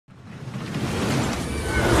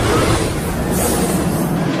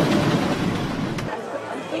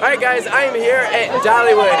Alright guys, I am here at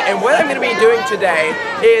Dollywood, and what I'm going to be doing today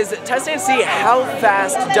is testing to see how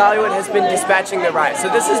fast Dollywood has been dispatching the ride. So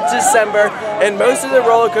this is December, and most of the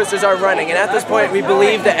roller coasters are running, and at this point we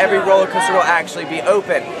believe that every roller coaster will actually be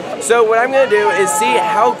open. So what I'm going to do is see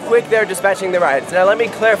how quick they're dispatching the rides. Now let me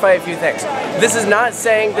clarify a few things. This is not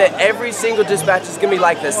saying that every single dispatch is going to be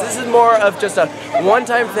like this. This is more of just a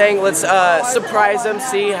one-time thing. Let's surprise them,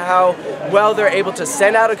 see how well they're able to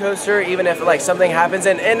send out a coaster even if like something happens.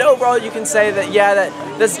 And overall you can say that yeah,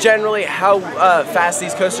 that's generally how fast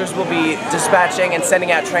these coasters will be dispatching and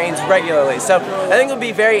sending out trains regularly. So I think it'll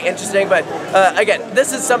be very interesting, but again,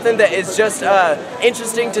 this is something that is just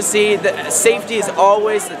interesting to see. That safety is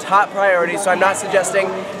always the top priority, so I'm not suggesting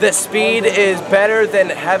that speed is better than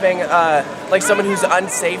having like someone who's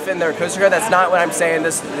unsafe in their coaster car. That's not what I'm saying.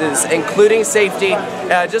 This is including safety.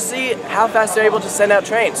 Just see how fast they're able to send out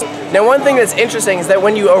trains. Now one thing that's interesting is that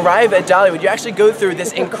when you arrive at Dollywood, you actually go through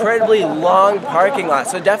this incredibly long parking lot.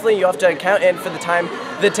 So definitely you have to account in for the time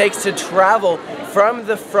that it takes to travel from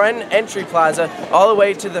the front entry plaza all the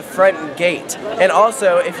way to the front gate. And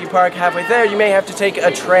also, if you park halfway there, you may have to take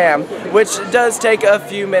a tram, which does take a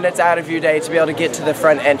few minutes out of your day to be able to get to the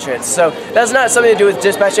front entrance. So that's not something to do with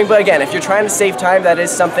dispatching, but again, if you're trying to save time, that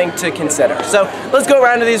is something to consider. So let's go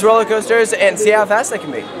around to these roller coasters and see how fast they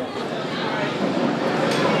can be.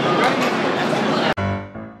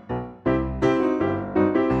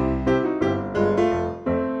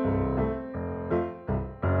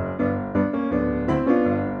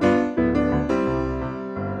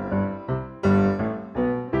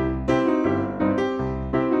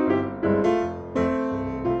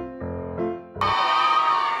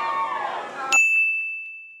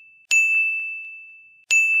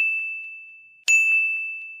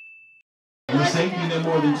 For safety, no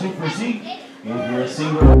more than 2 per seat. If you're a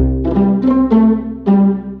single.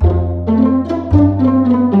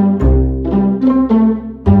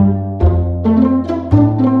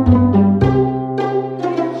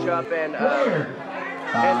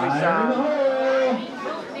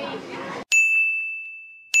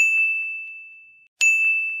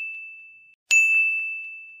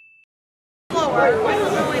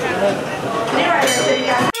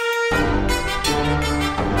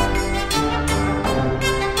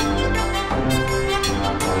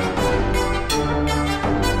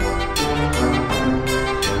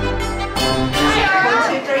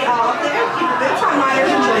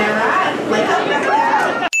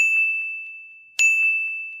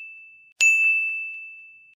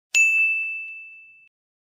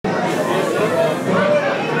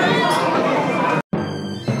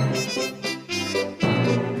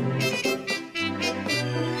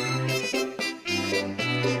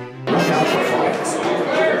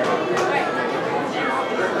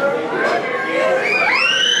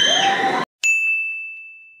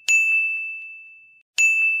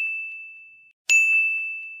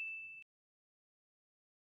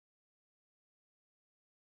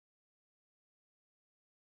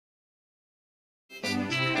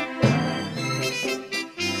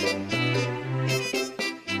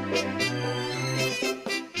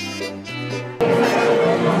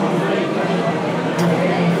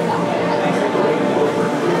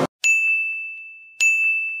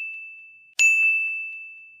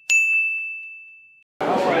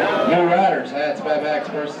 No riders, that's backpacks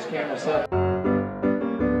versus camera set.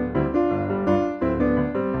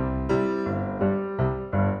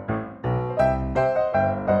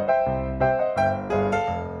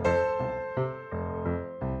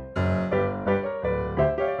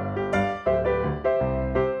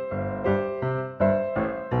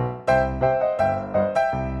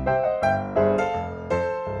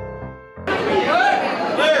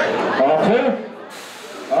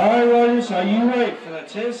 Alright, Rogers, are you ready for the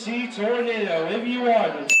Tennessee Tornado? If you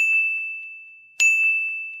are.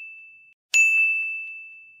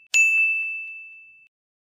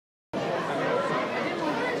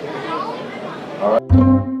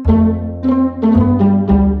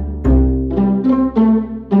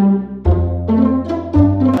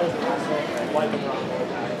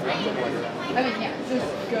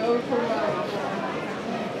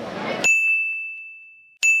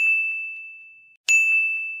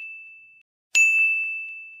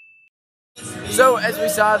 So as we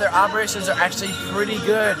saw, their operations are actually pretty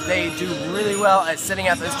good. They do really well at sending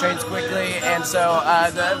out those trains quickly, and so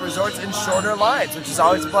the resort's in shorter lines, which is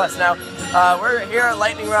always a plus. Now, we're here at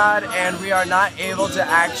Lightning Rod, and we are not able to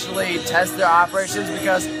actually test their operations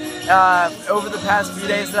because over the past few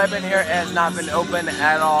days that I've been here, it has not been open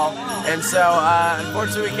at all. And so,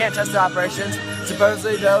 unfortunately, we can't test the operations.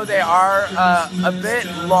 Supposedly, though, they are a bit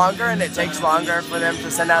longer, and it takes longer for them to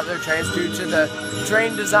send out their trains due to the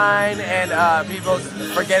train design and people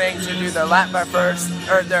forgetting to do their lap bar first,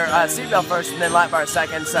 or their seatbelt first, and then lap bar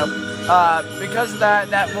second. So, because of that,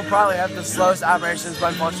 that will probably have the slowest operations,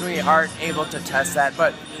 but unfortunately, we aren't able to test that.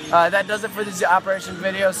 But that does it for this operation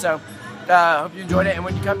video. So, hope you enjoyed it. And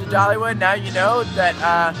when you come to Dollywood, now you know that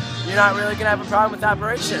you're not really going to have a problem with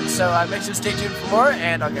operations. So make sure to stay tuned for more,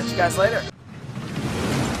 and I'll catch you guys later.